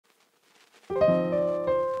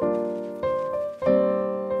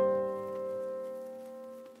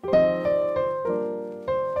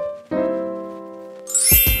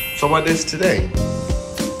So what is today?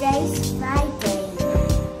 Today's Friday.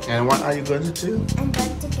 And what are you going to do? I'm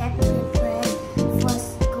going to get prepared for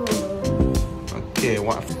school. Okay,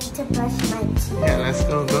 what? I need to brush my teeth. Yeah, let's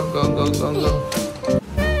go.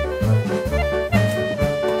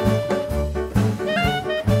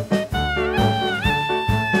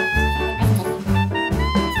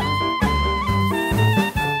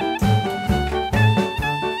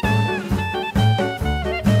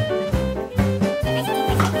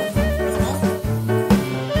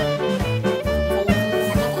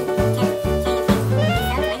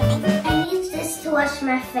 Wash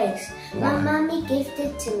my face. My mommy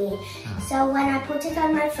gifted to me. So when I put it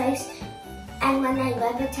on my face and when I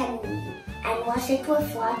rub it and wash it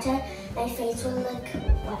with water, my face will look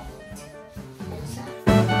white.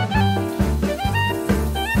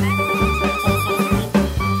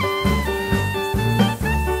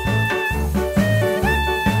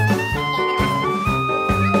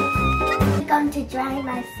 I'm going to dry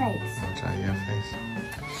my face. Dry your face.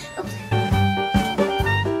 Oops.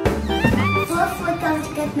 We're going to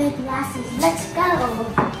get my glasses. Let's go.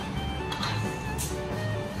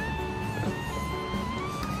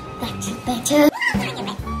 Better.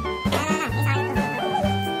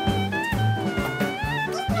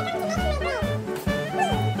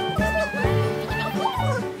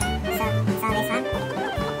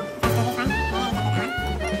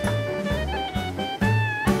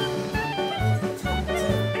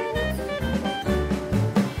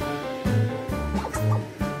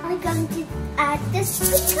 I'm going to add the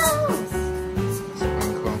sprinkles.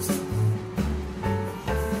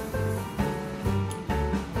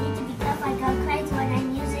 Need to be careful. I go crazy when I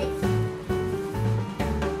use it.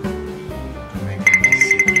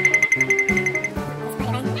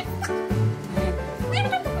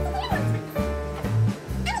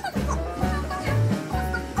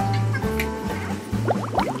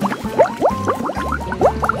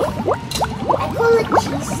 I call it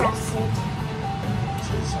cheese sausage.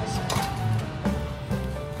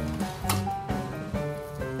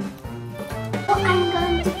 I'm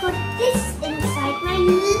going to put this inside my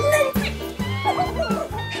lunch.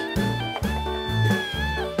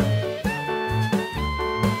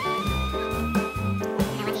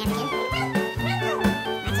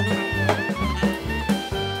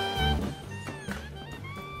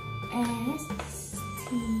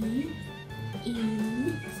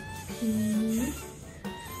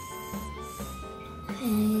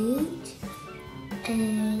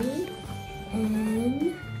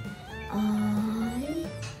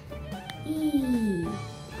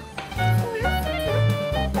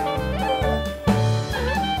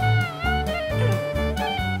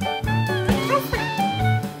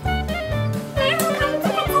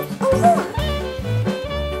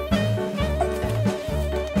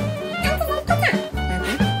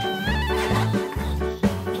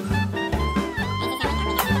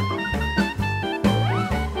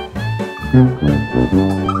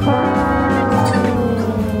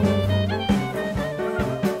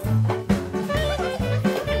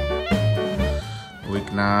 Week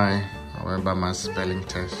 9, Alabama spelling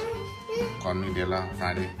test. Cornelia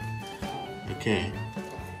Friday. Okay.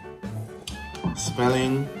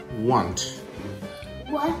 Spelling want.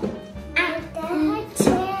 What?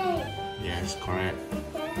 Yes, correct.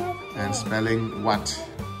 And spelling what?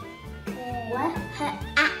 What? Her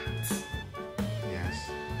at. Yes,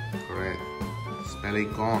 correct.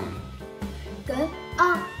 Spelling gone. Go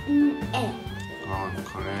Gone,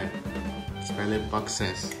 correct. Spelling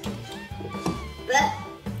boxes.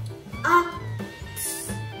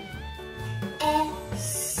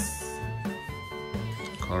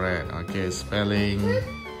 Correct. Okay, spelling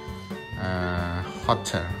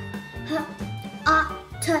hotter.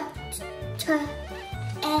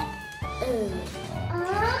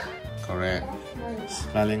 Correct.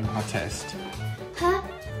 Spelling hottest.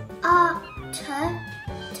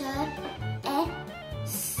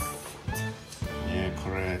 Yeah,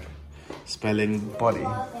 correct. Spelling body.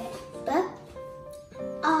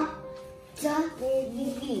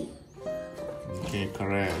 Okay,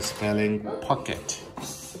 correct. Spelling pocket.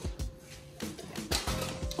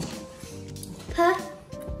 Yeah,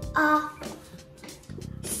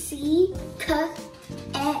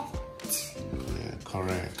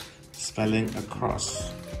 correct. Spelling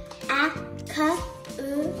across. Good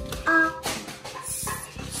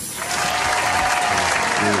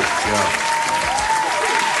job.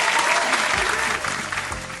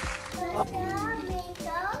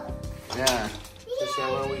 Yeah. This is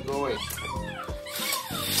where we going.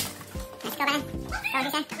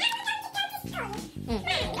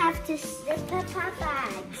 Have to slip Papa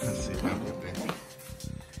bags. Let's see if I get there.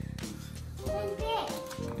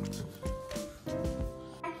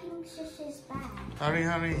 Packing Shishi's bag. Hurry,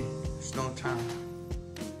 hurry. It's no time.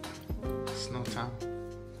 It's no time.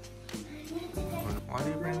 Why do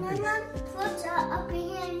you bring this? Mom, put her up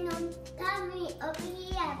here and Tommy up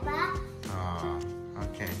here, Papa. Oh,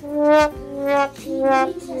 okay. She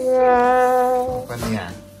needs a Open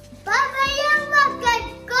here. Papa, you look at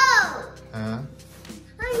go. Huh?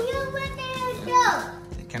 Are you with the door?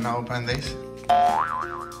 You cannot open this?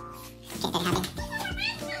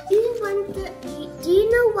 Do you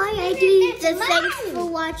know why I do the thanks for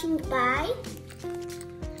watching bye?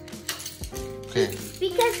 Okay.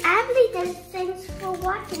 Because Abby does thanks for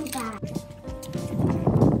watching bye.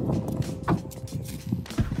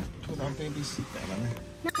 Put on baby seat there,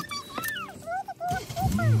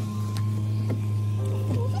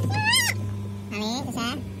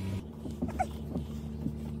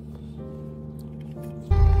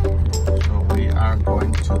 So we are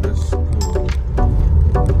going to the school.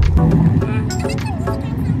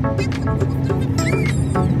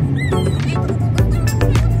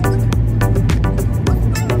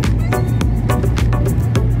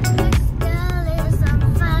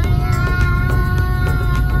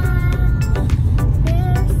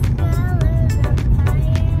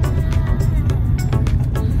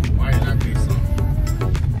 Why you like this song?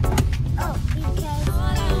 Oh, because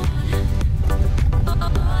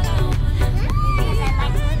I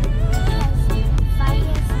like fire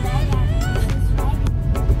is red and this is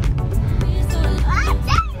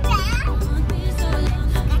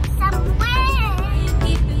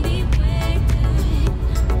red.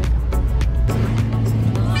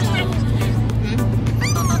 Let's get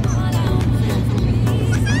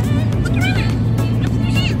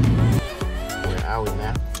Where are we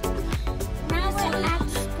now? Now we're at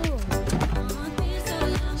school.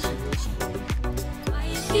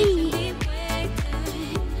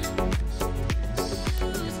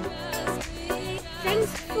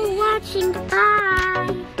 Thanks for watching. Bye.